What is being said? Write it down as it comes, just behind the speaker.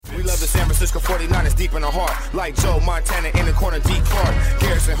Francisco 49ers deep in the heart. Like Joe Montana in the corner, D. Clark.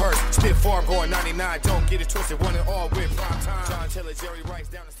 Garrison Hurst, stiff farm going 99. Don't get it twisted, one and all with prime time. John Taylor, Jerry Rice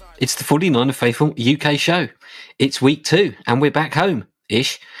down the side. It's the 49er Faithful UK show. It's week 2, and we're back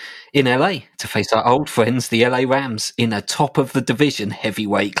home-ish in LA to face our old friends, the LA Rams, in a top-of-the-division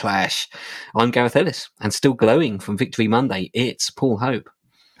heavyweight clash. I'm Gareth Ellis, and still glowing from Victory Monday, it's Paul Hope.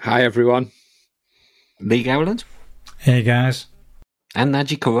 Hi, everyone. Lee Gowland. Hey, guys. And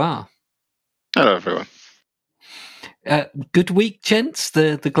Naji Karar. Hello, everyone. Good week, gents.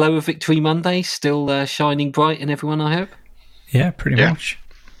 The glow of Victory Monday still shining bright in everyone, I hope. Yeah, pretty much.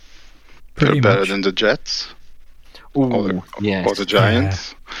 Pretty Feel better much. than the Jets. Ooh, Or yes. the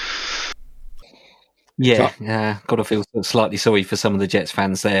Giants. Yeah, got to feel slightly sorry for some of the Jets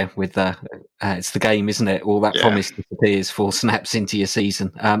fans there. With it's the game, isn't it? All that promise disappears, 4 snaps into your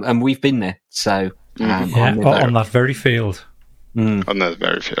season, and we've been there. So on that very field. On that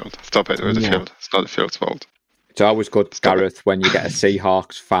very field. Stop it with the field. It's not the field's fault. It's always good, Gareth, when you get a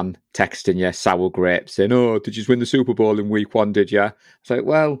Seahawks fan texting you sour grapes saying, "Oh, did you win the Super Bowl in week 1, did you?" It's like,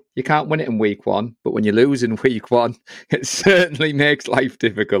 well, you can't win it in week 1, but when you lose in week 1, it certainly makes life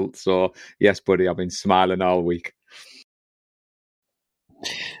difficult. So, yes, buddy, I've been smiling all week.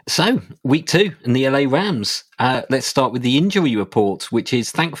 So, week 2 in the LA Rams. Let's start with the injury report, which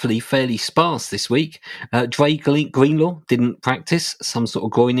is thankfully fairly sparse this week. Dre Greenlaw didn't practice, some sort of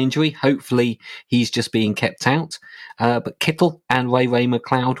groin injury. Hopefully, he's just being kept out. But Kittle and Ray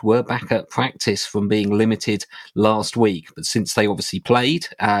McLeod were back at practice from being limited last week. But since they obviously played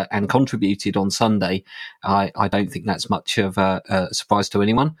and contributed on Sunday, I don't think that's much of a surprise to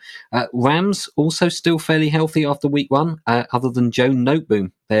anyone. Rams also still fairly healthy after week 1, other than Joe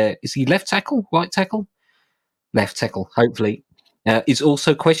Noteboom. Is he left tackle, right tackle? Left tackle, hopefully. Is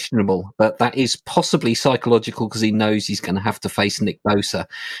also questionable, but that is possibly psychological because he knows he's going to have to face Nick Bosa.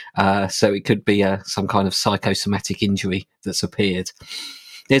 So it could be some kind of psychosomatic injury that's appeared.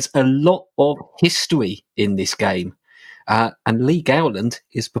 There's a lot of history in this game. And Lee Gowland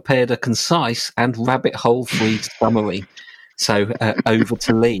has prepared a concise and rabbit hole-free summary. So over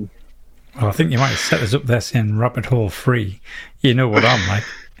to Lee. Well, I think you might have set us up there saying rabbit hole free. You know what I'm like.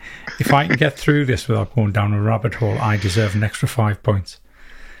 If I can get through this without going down a rabbit hole, I deserve an extra 5 points.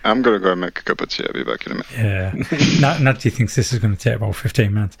 I'm going to go and make a cup of tea. I'll be back in a minute. Yeah. Natty thinks this is going to take about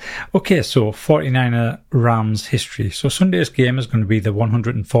 15 minutes. Okay, so 49er Rams history. So Sunday's game is going to be the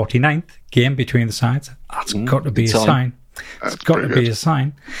 149th game between the sides. That's got to be a sign. It's got to be a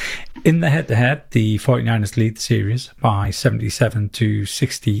sign. In the head-to-head, the 49ers lead the series by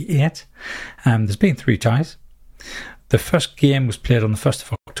 77-68. There's been 3 ties. The first game was played on the 1st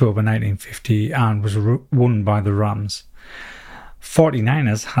of October 1950 and was won by the Rams.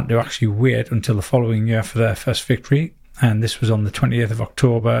 49ers had to actually wait until the following year for their first victory, and this was on the 20th of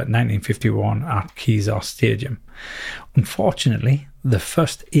October 1951 at Kezar Stadium. Unfortunately, the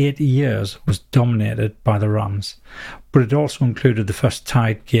first 8 years was dominated by the Rams, but it also included the first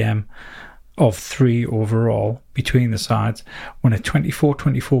tied game of 3 overall between the sides when a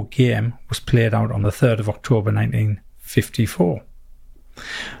 24-24 game was played out on the 3rd of October 1954.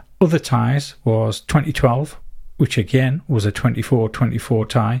 Other ties was 2012, which again was a 24-24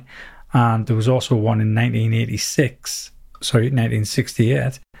 tie, and there was also one in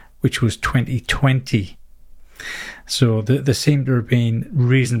 1968, which was 2020. So there seem to have been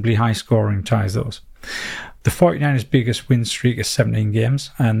reasonably high-scoring ties, those. The 49ers' biggest win streak is 17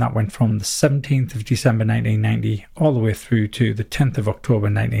 games, and that went from the 17th of December 1990 all the way through to the 10th of October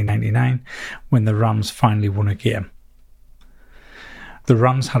 1999, when the Rams finally won a game. The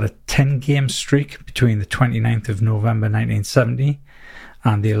Rams had a 10-game streak between the 29th of November 1970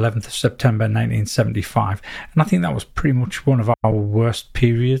 and the 11th of September 1975. And I think that was pretty much one of our worst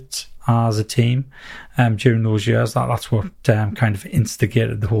periods as a team during those years. That's what kind of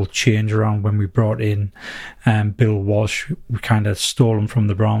instigated the whole change around when we brought in Bill Walsh. We kind of stole him from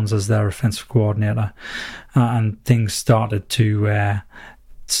the Browns as their offensive coordinator, and things started to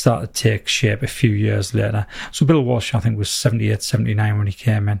take shape a few years later. So Bill Walsh, I think, was 78, 79 when he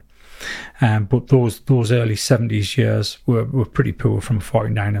came in. But those early 70s years were pretty poor from a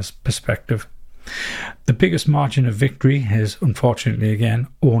 49ers perspective. The biggest margin of victory is, unfortunately, again,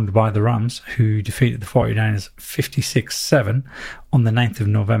 owned by the Rams, who defeated the 49ers 56-7 on the 9th of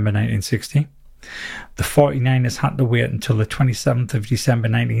November 1960. The 49ers had to wait until the 27th of December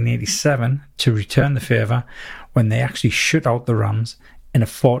 1987 to return the favour, when they actually shut out the Rams in a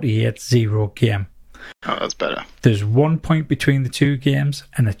 48-0 game. Oh, that's better. There's 1 point between the two games,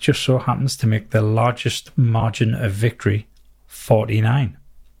 and it just so happens to make the largest margin of victory 49.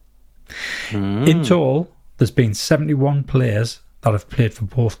 In total, there's been 71 players that have played for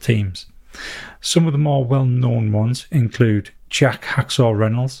both teams. Some of the more well-known ones include Jack Hacksaw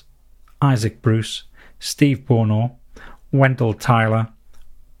Reynolds, Isaac Bruce, Steve Bono, Wendell Tyler,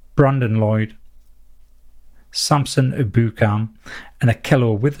 Brandon Lloyd, Samson Ibukam, and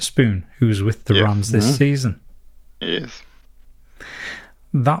Akello Witherspoon, who's with the Rams this season. Yes.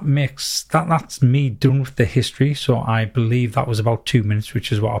 That's me done with the history, so I believe that was about 2 minutes,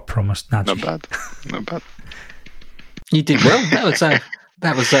 which is what I promised Nadji. Not bad. You did well.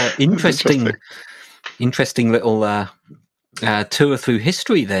 That was interesting little tour through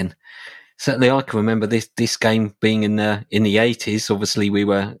history. Then certainly I can remember this game being in the 80s. Obviously, we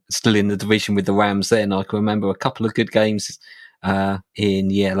were still in the division with the Rams then. I can remember a couple of good games in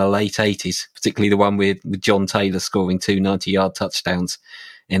the late 80s, particularly the one with John Taylor scoring 2 90-yard touchdowns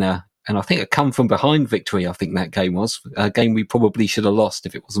and I think a come from behind victory. I think that game was a game we probably should have lost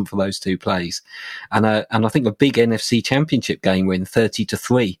if it wasn't for those 2 plays, and I think a big NFC Championship game win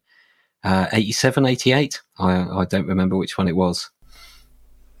 30-3, 87-88. I don't remember which one it was.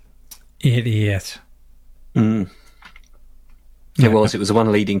 88. It was the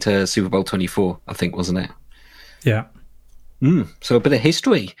one leading to Super Bowl 24, I think, wasn't it? Yeah. So a bit of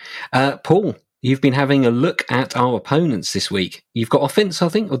history. Paul, you've been having a look at our opponents this week. You've got offense, I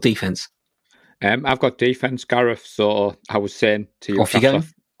think, or defense? I've got defense, Gareth. So I was saying to you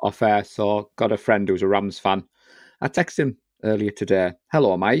off air, so got a friend who's a Rams fan. I texted him earlier today.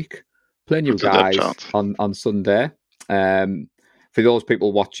 Hello, Mike. Playing you guys on Sunday. For those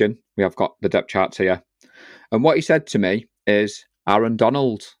people watching, we have got the depth charts here. And what he said to me is Aaron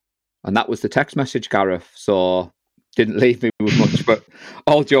Donald. And that was the text message, Gareth. So didn't leave me with much. But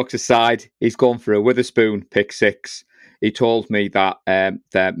all jokes aside, he's gone for a Witherspoon pick 6. He told me that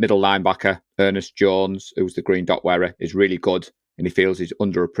their middle linebacker, Ernest Jones, who's the green dot wearer, is really good. And he feels he's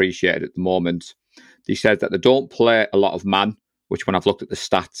underappreciated at the moment. He said that they don't play a lot of man, which when I've looked at the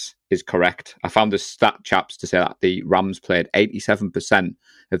stats is correct. I found the stat chaps to say that the Rams played 87%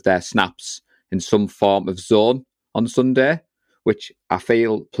 of their snaps in some form of zone on Sunday, which I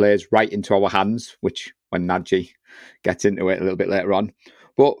feel plays right into our hands, which when Nadji gets into it a little bit later on.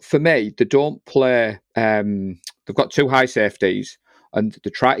 But for me, they don't play, they've got 2 high safeties and they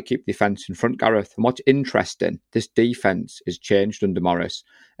try to keep defence in front, Gareth. And what's interesting, this defence is changed under Morris,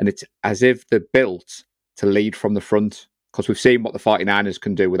 and it's as if they're built to lead from the front, because we've seen what the 49ers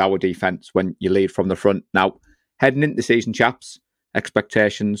can do with our defence when you lead from the front. Now, heading into the season, chaps,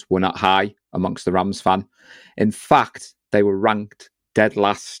 expectations were not high amongst the Rams fan. In fact, they were ranked dead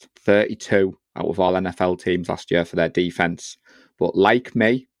last, 32 out of all NFL teams last year for their defence. But like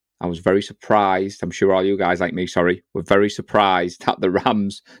me, I was very surprised. I'm sure all you guys like me, were very surprised that the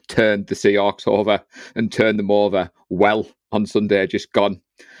Rams turned the Seahawks over and turned them over well on Sunday, just gone.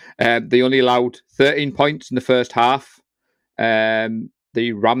 They only allowed 13 points in the first half.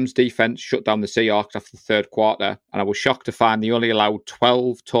 The Rams defense shut down the Seahawks after the third quarter, and I was shocked to find they only allowed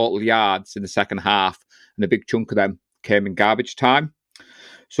 12 total yards in the second half, and a big chunk of them came in garbage time.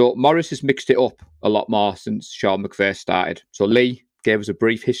 So Morris has mixed it up a lot more since Sean McVay started. So Lee gave us a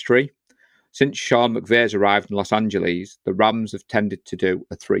brief history. Since Sean McVay's arrived in Los Angeles, the Rams have tended to do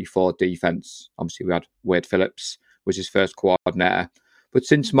a 3-4 defense. Obviously, we had Wade Phillips was his first coordinator. But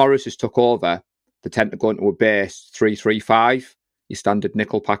since Morris has took over, they tend to go into a base 3-3-5, your standard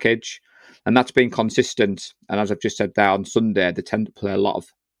nickel package. And that's been consistent. And as I've just said there on Sunday, they tend to play a lot of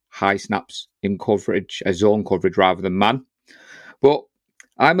high snaps in coverage, zone coverage rather than man. But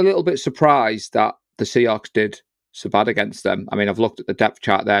I'm a little bit surprised that the Seahawks did so bad against them. I mean, I've looked at the depth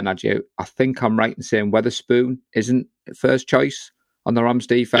chart there, Nadji. I think I'm right in saying Witherspoon isn't first choice on the Rams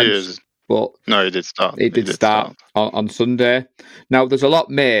defense. But no, he did start. He did start on Sunday. Now, there's a lot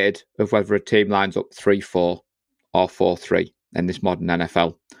made of whether a team lines up 3-4 or 4-3 in this modern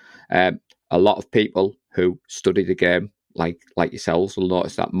NFL. A lot of people who study the game, like yourselves, will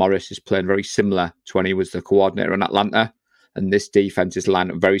notice that Morris is playing very similar to when he was the coordinator in Atlanta. And this defense is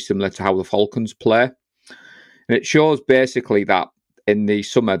lined up very similar to how the Falcons play. And it shows basically that in the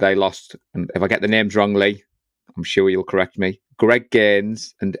summer they lost, and if I get the names wrongly, I'm sure you'll correct me, Greg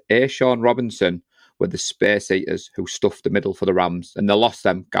Gaines and Ashawn Robinson were the space eaters who stuffed the middle for the Rams. And they lost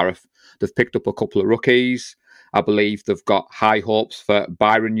them, Gareth. They've picked up a couple of rookies. I believe they've got high hopes for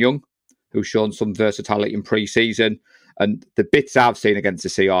Byron Young, who's shown some versatility in pre-season. And the bits I've seen against the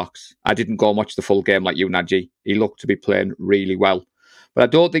Seahawks, I didn't go much the full game like you, Nadji. He looked to be playing really well. But I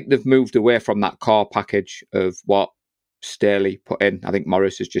don't think they've moved away from that core package of what Staley put in. I think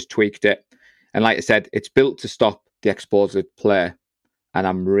Morris has just tweaked it. And like I said, it's built to stop the exposed play. And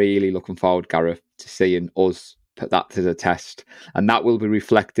I'm really looking forward, Gareth, to seeing us put that to the test. And that will be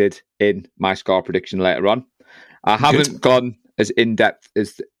reflected in my score prediction later on. I haven't gone as in-depth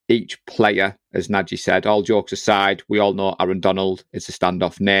as each player, as Nadji said, all jokes aside, we all know Aaron Donald is a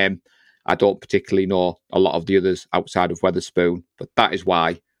standoff name. I don't particularly know a lot of the others outside of Weatherspoon, but that is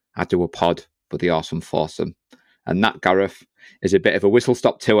why I do a pod for the Awesome Foursome. And that, Gareth, is a bit of a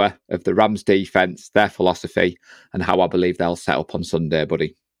whistle-stop tour of the Rams' defence, their philosophy, and how I believe they'll set up on Sunday,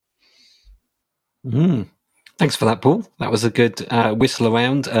 buddy. Thanks for that, Paul. That was a good whistle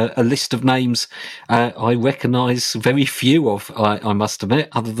around. A list of names I recognise very few of, I must admit,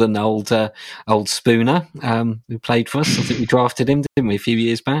 other than old Spooner, who played for us. I think we drafted him, didn't we, a few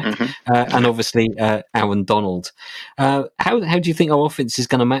years back? Mm-hmm. And obviously Aaron Donald. How do you think our offence is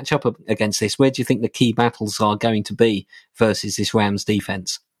going to match up against this? Where do you think the key battles are going to be versus this Rams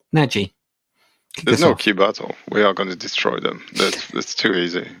defence? Nadji? There's no key battle. We are going to destroy them. That's too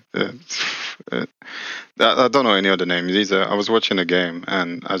easy. I don't know any other names either. I was watching a game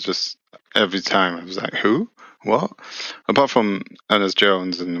and every time I was like, who? What? Apart from Ernest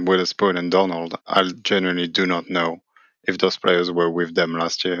Jones and Witherspoon and Donald, I genuinely do not know if those players were with them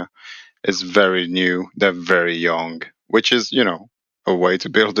last year. It's very new. They're very young, which is, a way to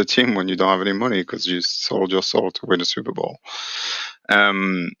build a team when you don't have any money because you sold your soul to win a Super Bowl.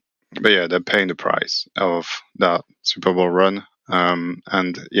 But yeah, they're paying the price of that Super Bowl run.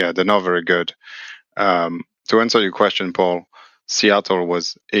 And yeah, they're not very good. To answer your question, Paul, Seattle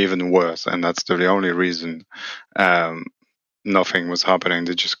was even worse. And that's the only reason nothing was happening.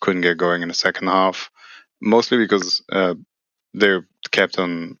 They just couldn't get going in the second half. Mostly because they kept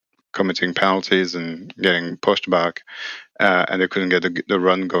on committing penalties and getting pushed back. And they couldn't get the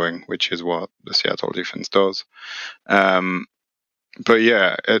run going, which is what the Seattle defense does. But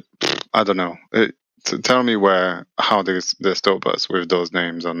yeah, I don't know. Tell me how they stop us with those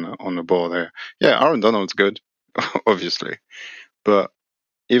names on the board there. Yeah, Aaron Donald's good, obviously, but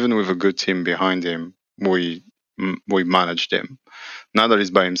even with a good team behind him, we managed him. Now that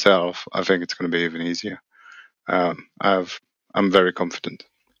he's by himself, I think it's going to be even easier. I'm very confident.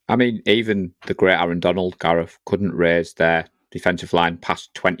 I mean, even the great Aaron Donald, Gareth, couldn't raise their defensive line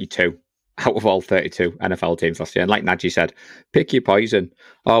past 22. Out of all 32 NFL teams last year. And like Nadji said, pick your poison.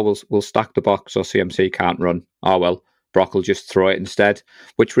 Oh, we'll stack the box so CMC can't run. Oh, well, Brock will just throw it instead.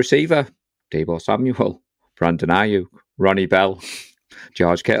 Which receiver? Deebo Samuel, Brandon Ayuk, Ronnie Bell,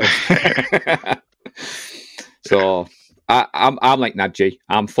 George Kittle. So I'm like Nadji.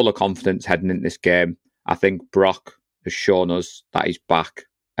 I'm full of confidence heading into this game. I think Brock has shown us that he's back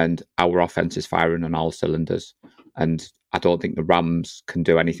and our offense is firing on all cylinders. And I don't think the Rams can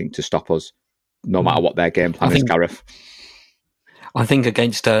do anything to stop us, no matter what their game plan is, Gareth. I think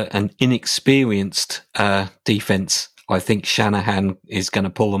against an inexperienced defence, I think Shanahan is going to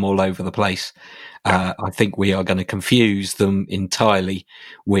pull them all over the place. I think we are going to confuse them entirely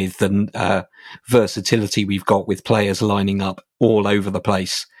with the versatility we've got with players lining up all over the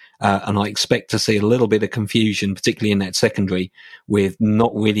place. And I expect to see a little bit of confusion, particularly in that secondary, with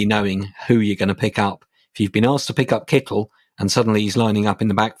not really knowing who you're going to pick up. If you've been asked to pick up Kittle and suddenly he's lining up in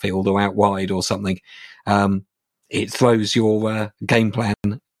the backfield or out wide or something, it throws your game plan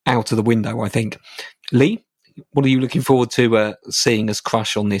out of the window, I think. Lee, what are you looking forward to seeing us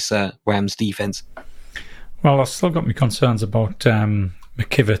crush on this Rams defence? Well, I've still got my concerns about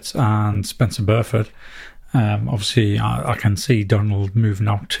McKivitz and Spencer Burford. Obviously, I can see Donald moving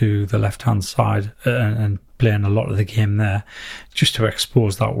out to the left-hand side and playing a lot of the game there just to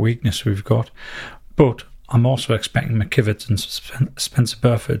expose that weakness we've got. But I'm also expecting McKivitz and Spencer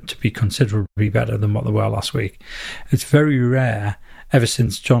Burford to be considerably better than what they were last week. It's very rare, ever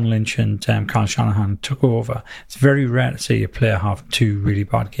since John Lynch and Kyle Shanahan took over, it's very rare to see a player have two really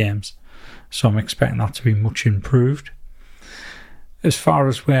bad games. So I'm expecting that to be much improved. As far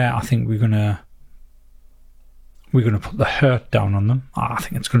as where I think we're going to put the hurt down on them, I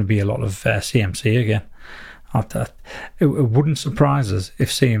think it's going to be a lot of CMC again. It wouldn't surprise us if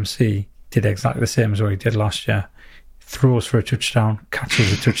CMC did exactly the same as what he did last year. Throws for a touchdown,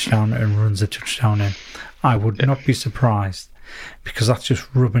 catches a touchdown, and runs a touchdown in. I would not be surprised, because that's just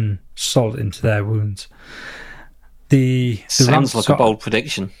rubbing salt into their wounds. The sounds like a bold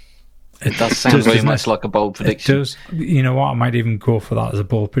prediction. It does sound very much like a bold prediction. It does. You know what? I might even go for that as a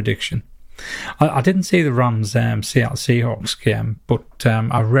bold prediction. I didn't see the Rams Seattle Seahawks game, but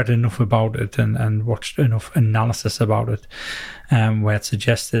I read enough about it and watched enough analysis about it where it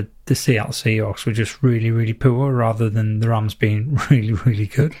suggested the Seattle Seahawks were just really, really poor rather than the Rams being really, really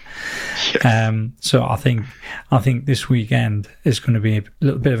good. Yes. So I think this weekend is going to be a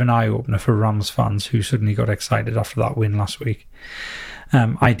little bit of an eye-opener for Rams fans who suddenly got excited after that win last week.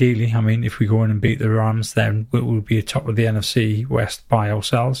 Ideally, I mean, if we go in and beat the Rams, then we'll be atop of the NFC West by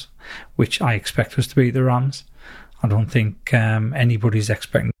ourselves, which I expect us to beat the Rams. I don't think anybody's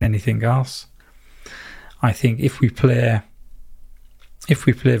expecting anything else. I think if we play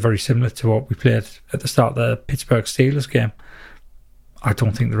very similar to what we played at the start of the Pittsburgh Steelers game, I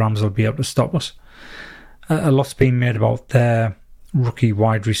don't think the Rams will be able to stop us. A lot's been made about their rookie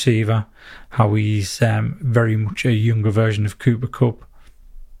wide receiver, how he's very much a younger version of Cooper Kupp.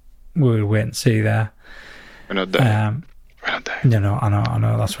 We'll wait and see there. We're not there. We're not there. No, I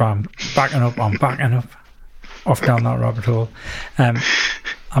know. That's why I'm backing up. Off down that rabbit hole.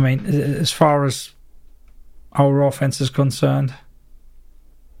 I mean, as far as our offense is concerned,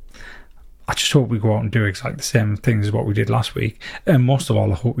 I just hope we go out and do exactly the same things as what we did last week. And most of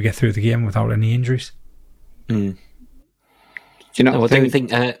all, I hope we get through the game without any injuries. Do you know? I don't think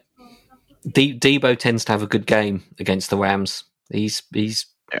Debo tends to have a good game against the Rams. He's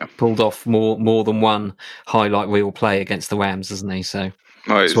pulled off more than one highlight reel play against the Rams, hasn't he? So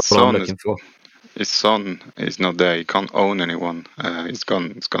that's what I'm looking for. His son is not there. He can't own anyone. He's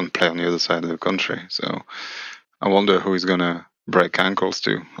gone play on the other side of the country. So I wonder who he's going to break ankles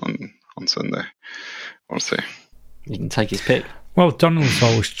to on Sunday. We'll see. You can take his pick. Well, Donald's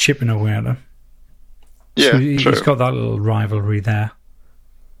always chipping away at him. Yeah, so he's got that little rivalry there.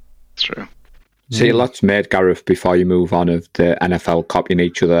 It's true. See, a lot's made, Gareth, before you move on, of the NFL copying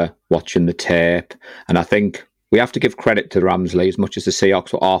each other, watching the tape. And I think we have to give credit to Ramsley, as much as the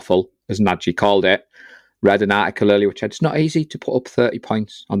Seahawks were awful, as Najee called it. Read an article earlier which said it's not easy to put up 30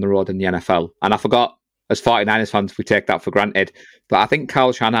 points on the road in the NFL. And I forgot, as 49ers fans, we take that for granted. But I think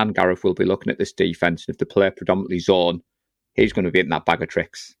Kyle Shanahan, Gareth, will be looking at this defense. If they play predominantly zone, he's going to be in that bag of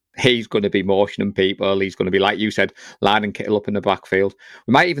tricks. He's going to be motioning people. He's going to be, like you said, lining Kittle up in the backfield.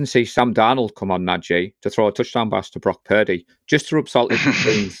 We might even see Sam Darnold come on, Najee, to throw a touchdown pass to Brock Purdy, just to rub salt in the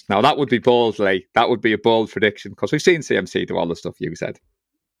things. Now, that would be bold, Lee. That would be a bold prediction, because we've seen CMC do all the stuff you said.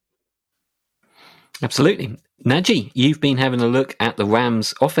 Absolutely. Najee, you've been having a look at the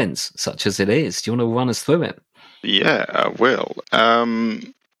Rams' offense, such as it is. Do you want to run us through it? Yeah, I will.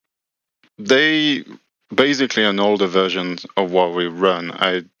 They basically an older version of what we run.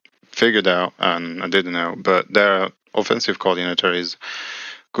 I figured out, and I didn't know, but their offensive coordinator is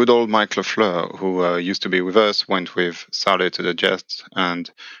good old Mike LaFleur, who used to be with us, went with Saleh to the Jets, and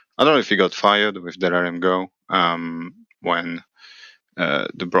I don't know if he got fired, if they let him go, when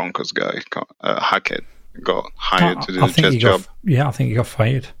the Broncos guy, Hackett, got hired to do the Jets job. I think he got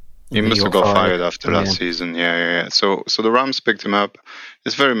fired. He must have got fired after last season. Yeah. So the Rams picked him up.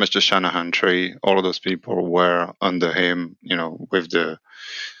 It's very much the Shanahan tree. All of those people were under him, with the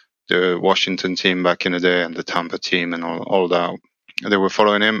Washington team back in the day and the Tampa team and all that. They were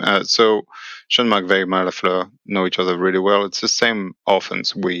following him. So Sean McVay, Mike LaFleur know each other really well. It's the same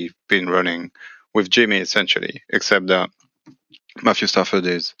offense we've been running with Jimmy, essentially, except that Matthew Stafford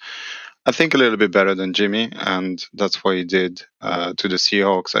is, I think, a little bit better than Jimmy, and that's what he did to the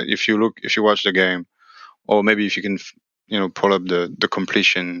Seahawks. If you watch the game, or maybe if you can, pull up the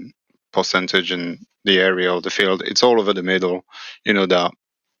completion percentage in the area of the field, it's all over the middle. That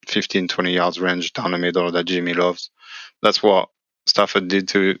 15, 20 yards range down the middle that Jimmy loves. That's what Stafford did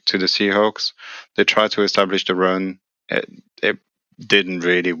to the Seahawks. They tried to establish the run. It didn't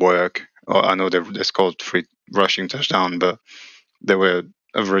really work. I know they scored 3 rushing touchdowns, but they were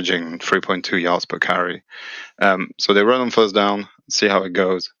averaging 3.2 yards per carry. So they run on first down, see how it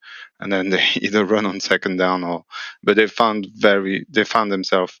goes, and then they either run on second down but they found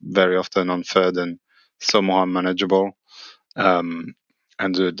themselves very often on third and somewhat manageable.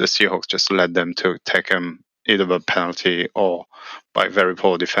 And the Seahawks just led them to take them either by penalty or by very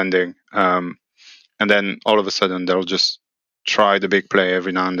poor defending. And then all of a sudden they'll just try the big play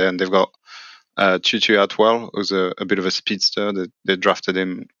every now and then. They've got Tutu Atwell, who's a bit of a speedster. They drafted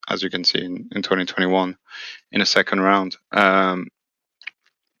him, as you can see, in 2021 in a second round. And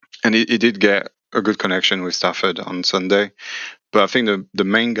he did get a good connection with Stafford on Sunday. But I think the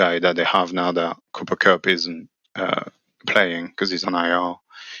main guy that they have now that Cooper Kupp isn't playing because he's on IR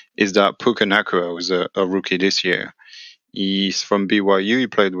is that Puka Nacua, who's a rookie this year. He's from BYU. He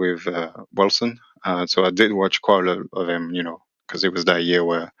played with Wilson. So I did watch quite a lot of him, because it was that year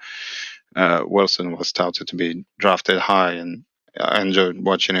where Wilson was touted to be drafted high, and I enjoyed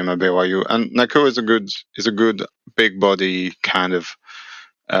watching him at BYU. And Nacua is a good big body kind of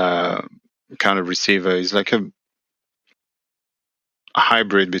receiver. He's like a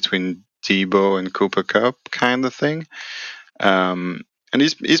hybrid between Debo and Cooper Kupp kind of thing. And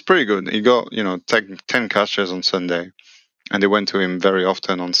he's pretty good. He got 10 catches on Sunday, and they went to him very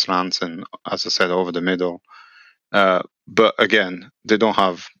often on slants and, as I said, over the middle. But again, they don't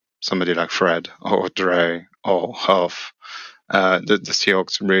have somebody like Fred or Dre or Huff. The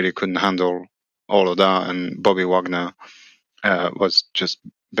Seahawks really couldn't handle all of that, and Bobby Wagner was just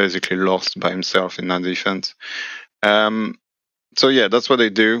basically lost by himself in that defense. So yeah, that's what they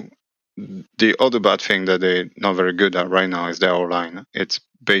do. The other bad thing that they're not very good at right now is their O-line. It's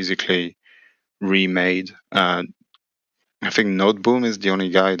basically remade. I think Noteboom is the only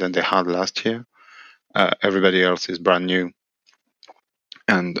guy that they had last year. Everybody else is brand new.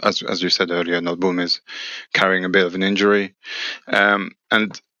 And as you said earlier, Noteboom is carrying a bit of an injury.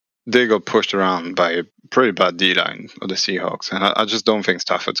 And they got pushed around by a pretty bad D-line of the Seahawks. And I just don't think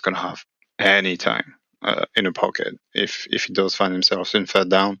Stafford's going to have any time in a pocket if he does find himself in third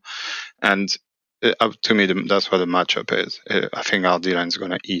down. And to me, that's what the matchup is. I think our D-line is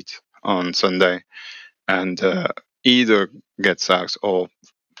going to eat on Sunday and either get sacks or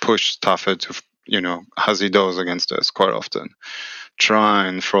push Stafford to, as he does against us quite often, try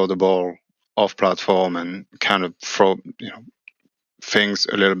and throw the ball off platform and kind of throw, things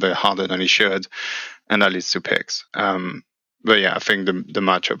a little bit harder than he should, and that leads to picks. But yeah, I think the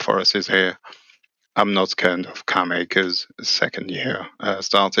matchup for us is here. I'm not scared of Cam Akers' second year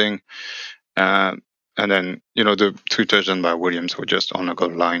starting. And then, the 2 touchdowns by Williams were just on a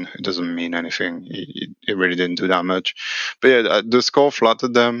goal line. It doesn't mean anything. It really didn't do that much. But yeah, the score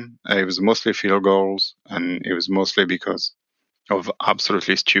flattered them. It was mostly field goals, and it was mostly because of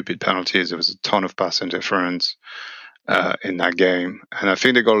absolutely stupid penalties. There was a ton of pass interference in that game. And I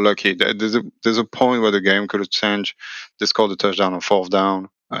think they got lucky. There's a point where the game could have changed. They scored a touchdown on 4th down.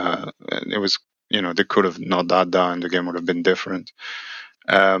 It was, they could have not that down. The game would have been different.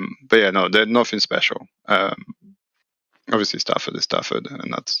 But yeah, no, they're nothing special. Obviously, Stafford is Stafford,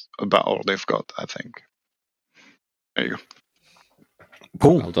 and that's about all they've got, I think. There you go.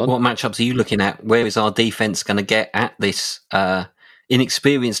 Paul, what matchups are you looking at? Where is our defense going to get at this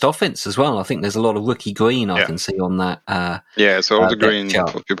inexperienced offense as well? I think there's a lot of rookie green I can see on that. So all the green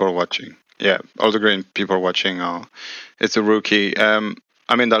for people watching. Yeah, all the green people watching it's a rookie. The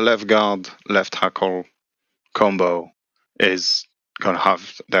left guard, left tackle combo is going to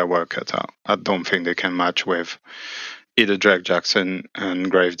have their work cut out. I don't think they can match with either Drake Jackson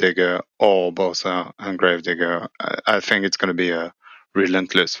and Gravedigger or Bosa and Gravedigger. I think it's going to be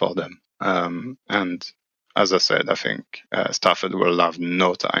relentless for them. And as I said, I think Stafford will have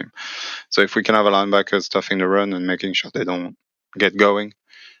no time. So if we can have a linebacker stuffing the run and making sure they don't get going,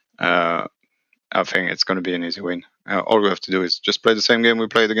 I think it's going to be an easy win. All we have to do is just play the same game we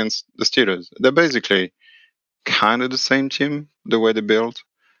played against the Steelers. They're basically kind of the same team, the way they build,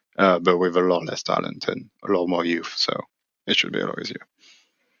 but with a lot less talent and a lot more youth. So it should be a lot easier.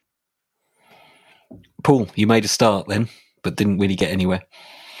 Paul, you made a start then, but didn't really get anywhere.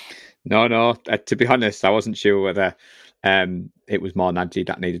 No. To be honest, I wasn't sure whether it was more Najee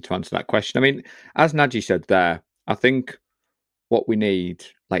that needed to answer that question. As Najee said there, I think what we need,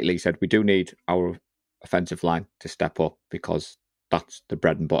 like Lee said, we do need our offensive line to step up because that's the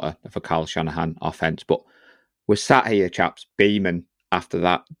bread and butter of a Kyle Shanahan offense. But we're sat here, chaps, beaming after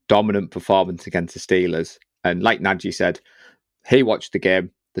that dominant performance against the Steelers. And like Najee said, he watched the game,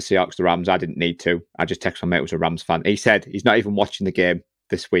 the Seahawks, the Rams. I didn't need to. I just texted my mate who was a Rams fan. He said he's not even watching the game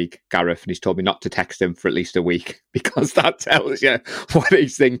this week, Gareth, and he's told me not to text him for at least a week because that tells you what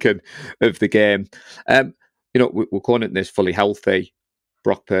he's thinking of the game. We're calling it this fully healthy.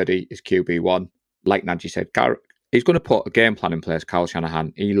 Brock Purdy is QB1. Like Najee said, Gareth, he's going to put a game plan in place, Kyle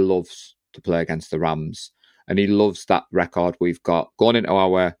Shanahan. He loves to play against the Rams. And he loves that record we've got going into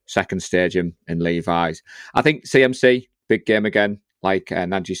our second stadium in Levi's. I think CMC, big game again, like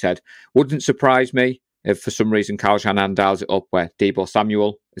Najee said. Wouldn't surprise me if for some reason Kyle Shanahan dials it up where Deebo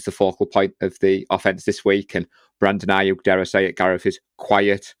Samuel is the focal point of the offense this week and Brandon Ayuk, dare I say it, Gareth, is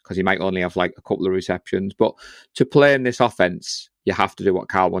quiet because he might only have like a couple of receptions. But to play in this offense, you have to do what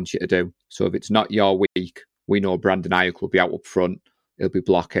Kyle wants you to do. So if it's not your week, we know Brandon Ayuk will be out up front. He'll be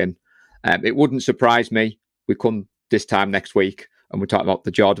blocking. It wouldn't surprise me. We come this time next week and we're talking about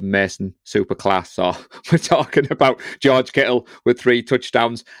the Jordan Mason super class, or we're talking about George Kittle with 3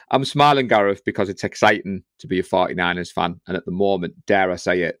 touchdowns. I'm smiling, Gareth, because it's exciting to be a 49ers fan. And at the moment, dare I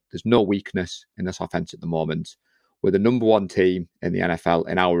say it, there's no weakness in this offense at the moment. We're the number 1 team in the NFL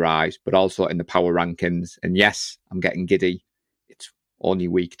in our eyes, but also in the power rankings. And yes, I'm getting giddy. It's only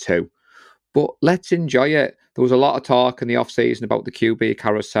week 2. But let's enjoy it. There was a lot of talk in the off-season about the QB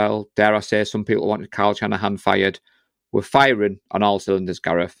carousel. Dare I say some people wanted Kyle Shanahan fired. We're firing on all cylinders,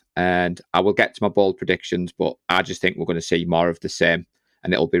 Gareth. And I will get to my bold predictions, but I just think we're going to see more of the same.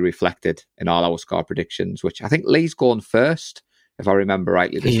 And it'll be reflected in all our score predictions, which I think Lee's going first, if I remember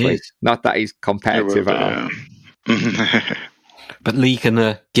rightly this week. Not that he's competitive at all. But Lee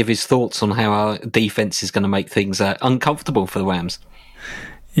can give his thoughts on how our defense is going to make things uncomfortable for the Rams.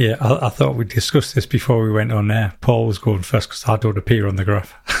 Yeah, I thought we'd discussed this before we went on air. Paul was going first because I don't appear on the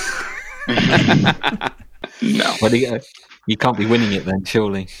graph. No. Well, you can't be winning it then,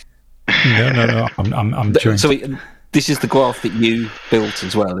 surely. No. I'm joined. So this is the graph that you built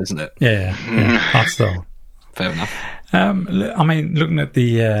as well, isn't it? Yeah, that's the one. Fair enough. I mean, looking at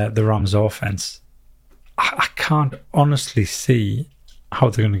the Rams' offense, I can't honestly see how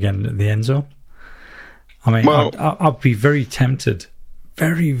they're going to get into the end zone. I mean, I'd be very tempted,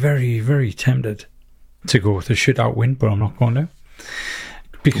 very, very, very tempted to go with a shootout win, but I'm not going to.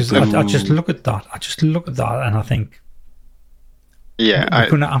 Because I just look at that. And I think, yeah, we're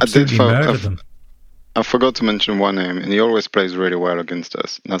going to absolutely murder them. I forgot to mention one name, and he always plays really well against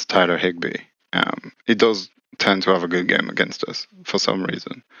us. And that's Tyler Higbee. He does tend to have a good game against us for some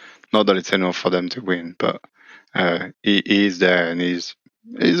reason. Not that it's enough for them to win, but he is there, and he's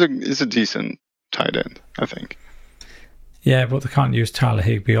a decent tight end, I think. Yeah, but they can't use Tyler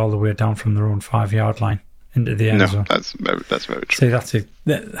Higbee all the way down from their own 5-yard line into the end zone. That's very true. See, that's it.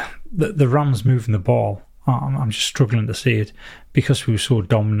 The Rams moving the ball, I'm just struggling to see it because we were so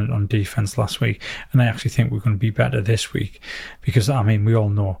dominant on defense last week, and I actually think we're going to be better this week because, I mean, we all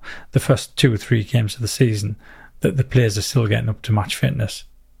know the first 2 or 3 games of the season that the players are still getting up to match fitness,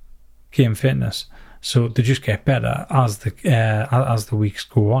 game fitness, so they just get better as the weeks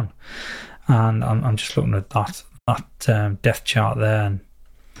go on. And I'm just looking at that depth chart there, and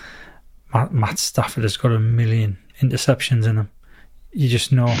Matt Stafford has got 1 million interceptions in him. You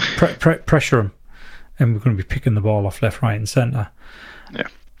just know, pressure him, and we're going to be picking the ball off left, right, and centre. Yeah,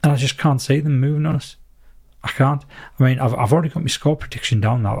 and I just can't see them moving on us. I can't. I mean, I've already got my score prediction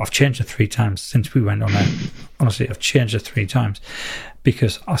down now. I've changed it 3 times since we went on there. Honestly, I've changed it 3 times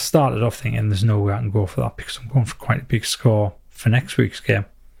because I started off thinking there's no way I can go for that because I'm going for quite a big score for next week's game,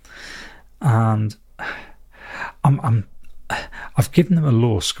 and I've given them a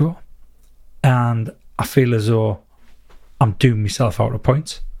low score. And I feel as though I'm doing myself out of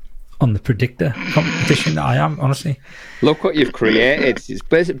points on the predictor competition that I am, honestly. Look what you've created.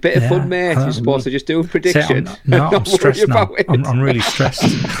 It's a bit of fun, mate. You're supposed to just do a prediction. I'm stressed now. I'm really stressed.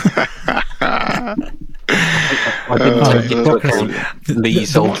 I didn't take into account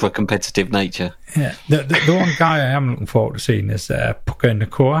Lee's ultra-competitive nature. Yeah, the one guy I am looking forward to seeing is Puka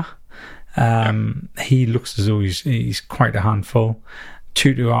Nakua. He looks as though he's quite a handful.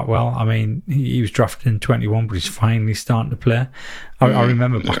 Tutu Atwell, I mean, he was drafted in 21, but he's finally starting to play. I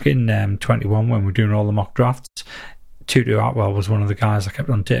remember back in 21 when we were doing all the mock drafts, Tutu Atwell was one of the guys I kept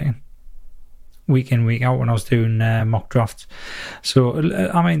on taking week in, week out when I was doing mock drafts. So,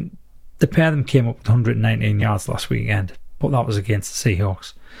 I mean, the pair of them came up with 119 yards last weekend, but that was against the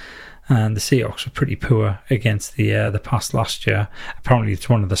Seahawks. And the Seahawks were pretty poor against the pass last year. Apparently, it's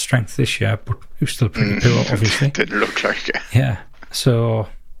one of the strengths this year, but it was still pretty poor, obviously. Didn't look like it. Yeah. So,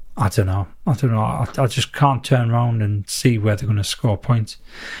 I don't know. I just can't turn around and see where they're going to score points,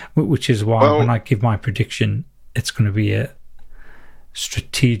 which is why when I give my prediction, it's going to be a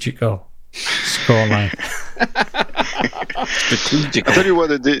strategical scoreline. Strategical. I'll tell you what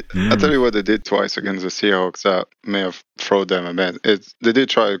they did. I'll tell you what they did twice against the Seahawks that may have thrown them a bit. They did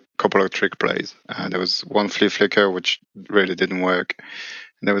try a couple of trick plays. There was one flea flicker which really didn't work.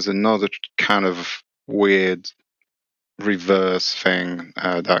 And there was another kind of weird reverse thing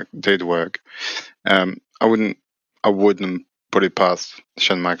that did work. I wouldn't put it past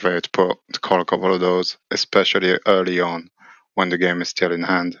Sean McVay to call a couple of those, especially early on when the game is still in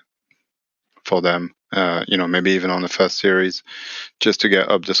hand for them. Maybe even on the first series, just to get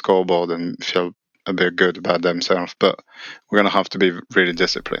up the scoreboard and feel a bit good about themselves. But we're going to have to be really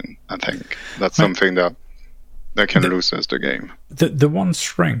disciplined. I think that's something that can lose us the game. The one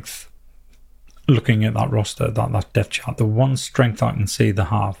strength, looking at that roster, that depth chart, the one strength I can see they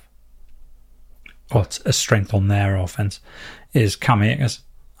have, or it's a strength on their offense, is Cam Akers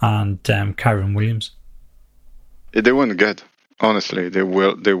and Kyron Williams. They weren't good. Honestly, they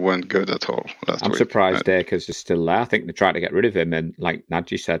weren't good at all last week. I'm surprised Akers is still there. I think they tried to get rid of him, and like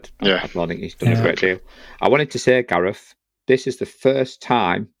Nadji said, I don't think he's done a great deal. I wanted to say, Gareth, this is the first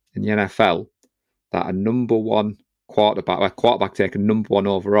time in the NFL that a number one quarterback taken number one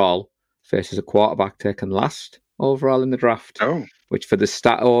overall faces a quarterback taken last overall in the draft. Oh. Which for the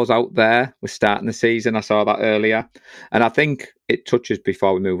statos out there, we're starting the season. I saw that earlier. And I think it touches,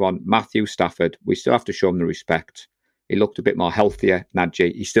 before we move on, Matthew Stafford. We still have to show him the respect. He looked a bit more healthier,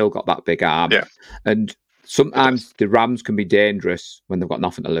 Nadji. He's still got that big arm. Yeah. And sometimes the Rams can be dangerous when they've got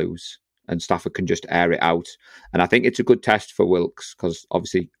nothing to lose. And Stafford can just air it out. And I think it's a good test for Wilkes, because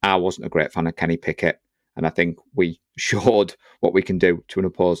obviously I wasn't a great fan of Kenny Pickett. And I think we showed what we can do to an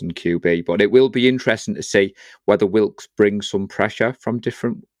opposing QB. But it will be interesting to see whether Wilkes brings some pressure from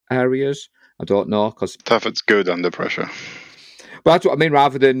different areas. I don't know. Because Stafford's good under pressure. But that's what I mean.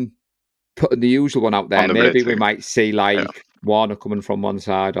 Rather than putting the usual one out there, maybe we might see Warner coming from one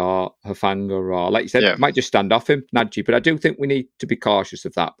side or Hufanga, or like you said, might just stand off him, Najee. But I do think we need to be cautious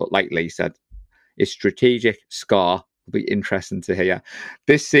of that. But like Lee said, his strategic score will be interesting to hear.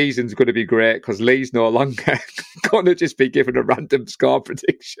 This season's going to be great because Lee's no longer going to just be given a random score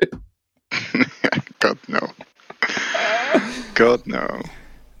prediction. God no. God no.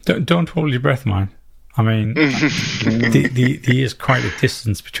 Don't hold your breath, man. I mean, there is quite a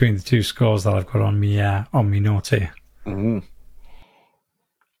distance between the two scores that I've got on me notes here. Mm.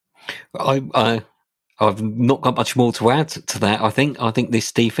 I've not got much more to add to that. I think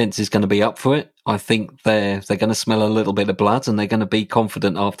this defense is going to be up for it. I think they're going to smell a little bit of blood, and they're going to be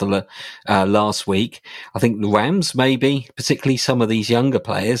confident after last week. I think the Rams, maybe particularly some of these younger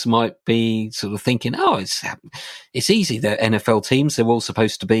players, might be sort of thinking, "Oh, it's easy. The NFL teams, they're all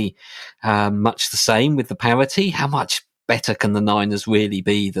supposed to be much the same with the parity. How much better can the Niners really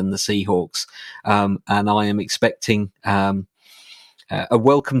be than the Seahawks?" And I am expecting a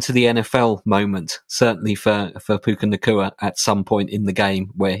welcome to the NFL moment, certainly for Puka Nacua at some point in the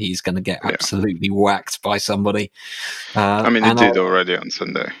game where he's going to get absolutely whacked by somebody. I mean, he did already on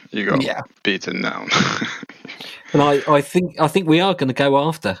Sunday. You got beaten down. And I think we are going to go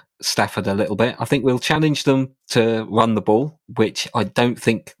after Stafford a little bit. I think we'll challenge them to run the ball, which I don't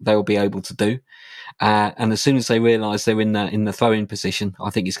think they'll be able to do. And as soon as they realise they're in the throwing position,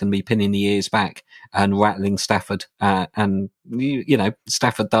 I think it's going to be pinning the ears back and rattling Stafford. And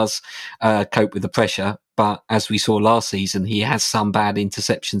Stafford does cope with the pressure, but as we saw last season, he has some bad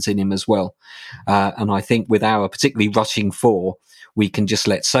interceptions in him as well. And I think with our particularly rushing four, we can just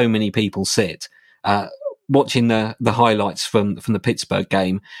let so many people sit. Watching the highlights from the Pittsburgh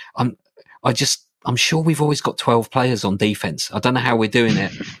game, I'm sure we've always got 12 players on defense. I don't know how we're doing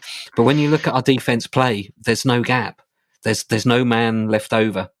it, but when you look at our defense play, there's no gap. There's no man left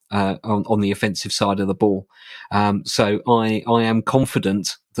over on the offensive side of the ball. So I am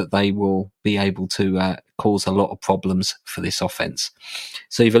confident that they will be able to cause a lot of problems for this offense.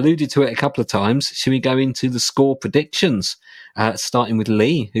 So you've alluded to it a couple of times. Should we go into the score predictions? Starting with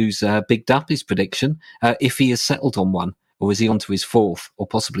Lee, who's bigged up his prediction, if he has settled on one, or is he on to his fourth or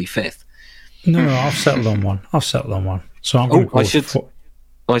possibly fifth? No, I've settled on one. So I'm going to go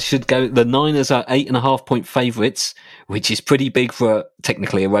I should go. The Niners are 8.5-point favourites, which is pretty big for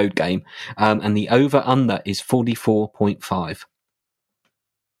technically a road game. And the over/under is 44.5.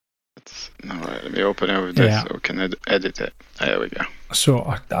 All right, let me open it with this so we can edit it. There we go. So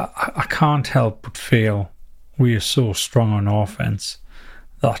I can't help but feel we are so strong on offense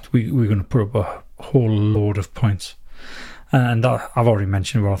that we're going to put up a whole load of points. And I've already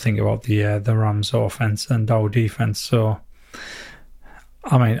mentioned what I think about the Rams offense and our defense. So,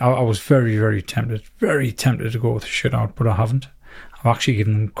 I mean, I was very, very tempted to go with a shutout, but I haven't. I've actually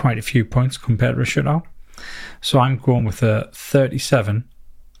given them quite a few points compared to a shutout. So I'm going with a 37-13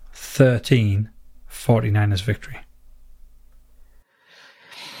 49ers victory.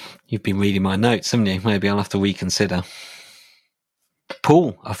 You've been reading my notes, haven't you? Maybe I'll have to reconsider.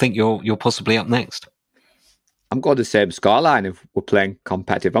 Paul, I think you're possibly up next. I'm going the same scoreline if we're playing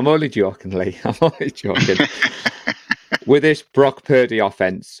competitive. I'm only joking, Lee. I'm only joking. With this Brock Purdy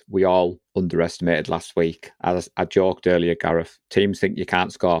offense, we all underestimated last week. As I joked earlier, Gareth, teams think you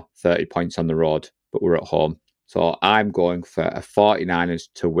can't score 30 points on the road, but we're at home. So I'm going for a 49ers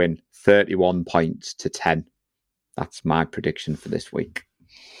to win 31 points to 10. That's my prediction for this week.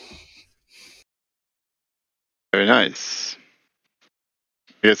 Very nice.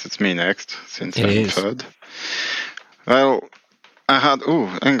 I guess it's me next, since I'm third. Well, I had... Oh,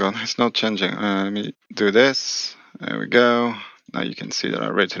 hang on, it's not changing. Let me do this. There we go. Now you can see that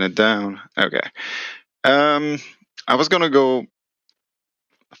I've written it down. Okay. I was going to go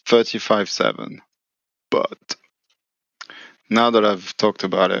 35-7, but now that I've talked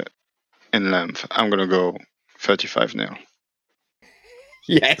about it in length, I'm going to go 35-0.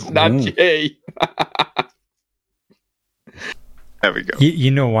 Yes, Najee. There we go.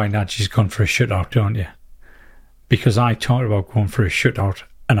 You know why Najee's gone for a shutout, don't you? Because I talked about going for a shutout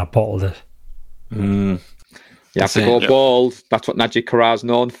and I bottled it. You have to go bold. That's what Najee Carrar's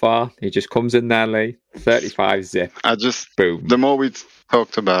known for. He just comes in there, Lee. 35 zip. Boom. The more we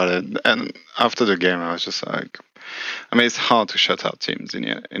talked about it, and after the game, I was just like, I mean, it's hard to shut out teams in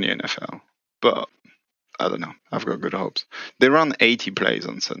the NFL, but I don't know. I've got good hopes. They run 80 plays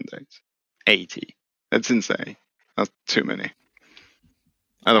on Sundays. 80. That's insane. That's too many.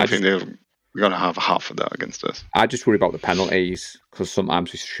 I don't think they'll We're going to have half of that against us. I just worry about the penalties because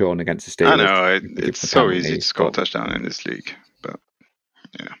sometimes we're shown against the Steelers. I know it's so easy to score a touchdown in this league, but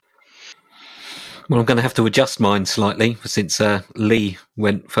yeah. Well, I'm going to have to adjust mine slightly since Lee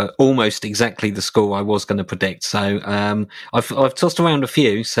went for almost exactly the score I was going to predict. So I've tossed around a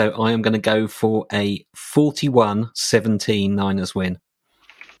few, so I am going to go for a 41-17 Niners win.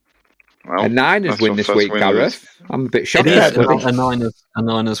 Well, a Niners win this week, Gareth. I'm a bit shocked. It is a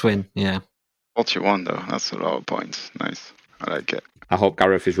Niners win, yeah. 41 though, that's a lot of points. Nice, I like it. I hope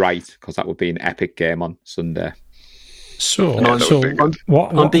Gareth is right because that would be an epic game on Sunday. So,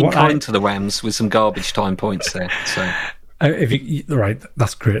 I'm being kind to the Rams with some garbage time points there. So, right,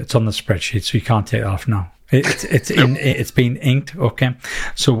 that's great. It's on the spreadsheet, so you can't take it off now. It's been inked. Okay.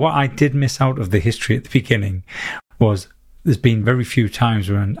 So what I did miss out of the history at the beginning was there's been very few times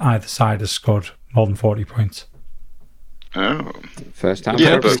when either side has scored more than 40 points. Oh, first time.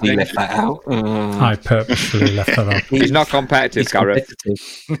 Yeah, purposely left that out. I purposely left that out. He's not competitive, Gareth.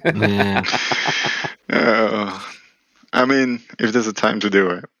 Yeah. I mean, if there's a time to do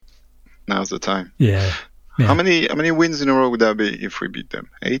it, now's the time. Yeah. How many wins in a row would that be if we beat them?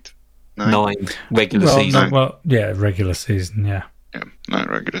 8? 9 regular season. Regular season, yeah. Yeah, 9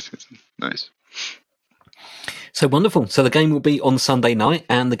 regular season. Nice. So wonderful. So the game will be on Sunday night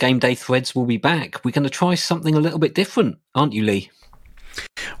and the game day threads will be back. We're going to try something a little bit different, aren't you, Lee?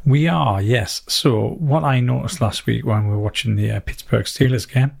 We are, yes. So what I noticed last week when we were watching the Pittsburgh Steelers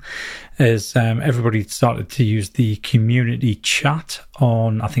game is everybody started to use the community chat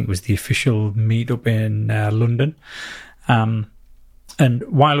on, I think it was the official meetup in London. And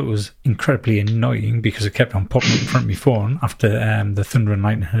while it was incredibly annoying because it kept on popping up in front of my phone after the Thunder and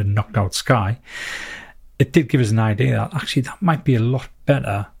Lightning had knocked out Sky, it did give us an idea that actually that might be a lot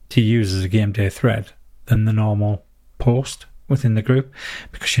better to use as a game day thread than the normal post within the group,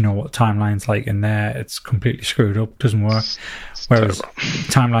 because you know what the timeline's like in there, it's completely screwed up, doesn't work. Whereas the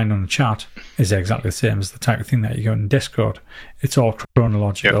timeline on the chat is exactly the same as the type of thing that you got in Discord. It's all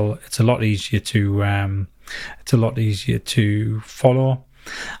chronological. Yep. It's a lot easier to follow.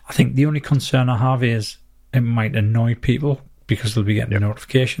 I think the only concern I have is it might annoy people because they'll be getting the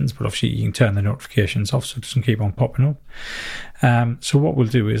notifications, but obviously you can turn the notifications off so it doesn't keep on popping up. So what we'll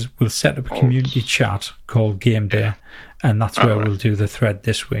do is we'll set up a community chat called Game Day, and that's where we'll do the thread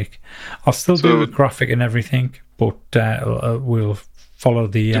this week. I'll still do a graphic and everything, but we'll follow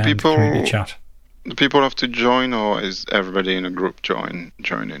the community chat. Do people have to join, or is everybody in a group joining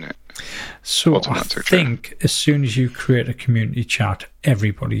it? So I think as soon as you create a community chat,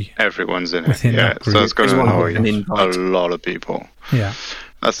 everyone's in it. Within that group. So it's going to annoy a lot of people. Yeah,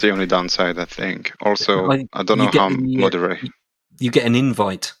 that's the only downside, I think. Also, I don't know how moderate. You get an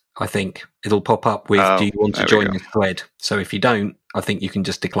invite. I think it'll pop up with "Do you want to join this thread?" So if you don't, I think you can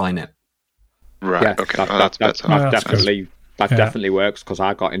just decline it. Right. Yeah, okay. That's better. That definitely works because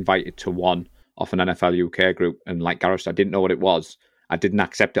I got invited to one off an NFL UK group, and like Gareth, I didn't know what it was. I didn't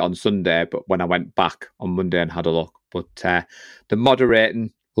accept it on Sunday, but when I went back on Monday and had a look, but the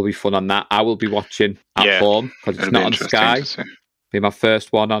moderating will be fun on that. I will be watching at home because it's not on Sky. Be my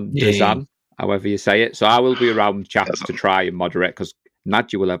first one on Dizan, however you say it. So I will be around chats to try and moderate because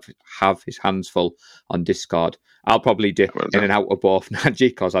Nadji will have his hands full on Discord. I'll probably dip in and out of both, Nadji,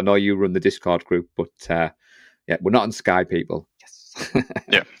 because I know you run the Discord group, but we're not on Sky, people.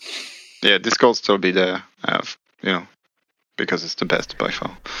 Yes. Yeah, Discord still be there, because it's the best by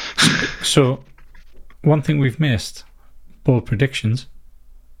far. So, one thing we've missed, bold predictions.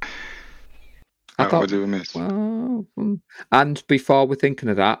 What do we miss? Well, and before we're thinking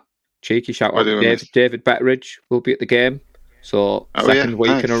of that, cheeky shout out to David Betteridge will be at the game. So, second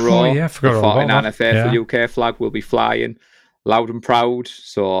week in a row, the 49er faithful UK flag will be flying loud and proud.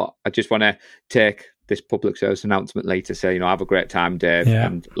 So, I just want to take this public service announcement later to say, have a great time, Dave. Yeah.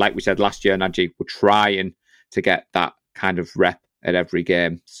 And like we said last year, Nadji, we're trying to get that kind of rep at every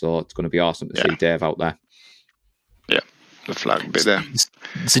game. So it's going to be awesome to see Dave out there. Yeah, the flag bit there.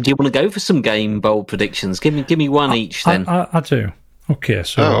 So do you want to go for some game bold predictions? Give me one each then. I do. Okay,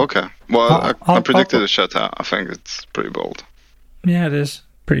 so... Oh, okay. Well, I predicted a shutout. I think it's pretty bold. Yeah, it is.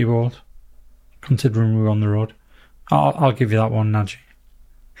 Pretty bold. Considering we were on the road. I'll give you that one, Nadji.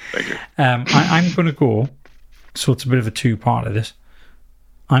 Thank you. I'm going to go, so it's a bit of a two-part of this.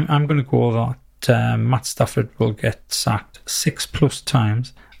 I'm going to go that Matt Stafford will get sacked 6+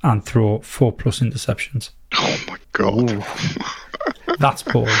 times and throw 4+ interceptions. Oh my God. That's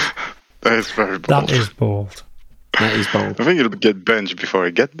bold. That is very bold. That is bold. I think he'll get benched before I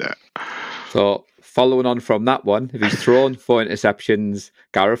get there. So, following on from that one, if he's thrown 4 interceptions,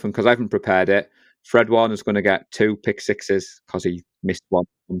 Gareth, and because I haven't prepared it, Fred Warner's going to get 2 pick sixes because he missed one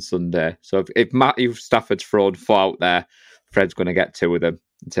on Sunday. So if Matthew Stafford's thrown 4 out there, Fred's going to get 2 of them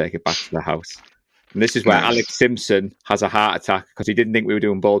and take it back to the house. And this is where Alex Simpson has a heart attack because he didn't think we were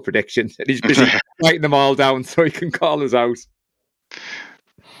doing bold predictions. And he's busy writing them all down so he can call us out.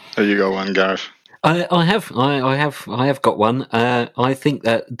 There you go, one, Gareth. I have got one. I think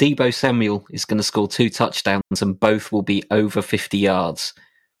that Deebo Samuel is going to score 2 touchdowns and both will be over 50 yards.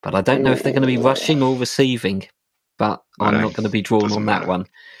 But I don't know if they're going to be rushing or receiving. But I'm not going to be drawn on that one.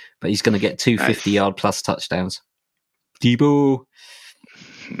 But he's going to get 2 50-yard plus touchdowns. Deebo.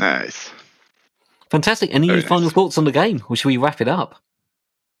 Nice. Fantastic. Any final thoughts on the game? Or should we wrap it up?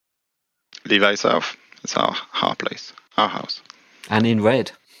 Levi South. It's our place. Our house. And in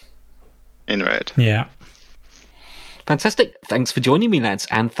red. In red. Yeah. Fantastic. Thanks for joining me, lads.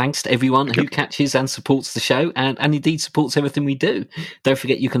 And thanks to everyone who catches and supports the show and indeed supports everything we do. Don't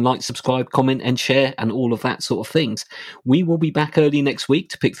forget you can like, subscribe, comment and share and all of that sort of things. We will be back early next week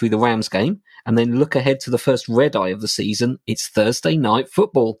to pick through the Rams game and then look ahead to the first red eye of the season. It's Thursday night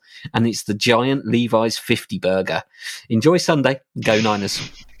football and it's the giant Levi's 50 burger. Enjoy Sunday. Go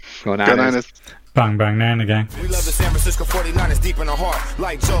Niners. Go Niners. Go Niners. Bang, bang, Niner gang. We love the San Francisco 49ers deep in the heart.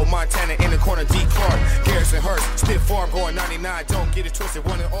 Like Joe Montana in the corner, D. Clark. Garrison Hurst, stiff farm going 99. Don't get it twisted,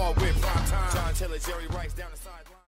 one and all with prime.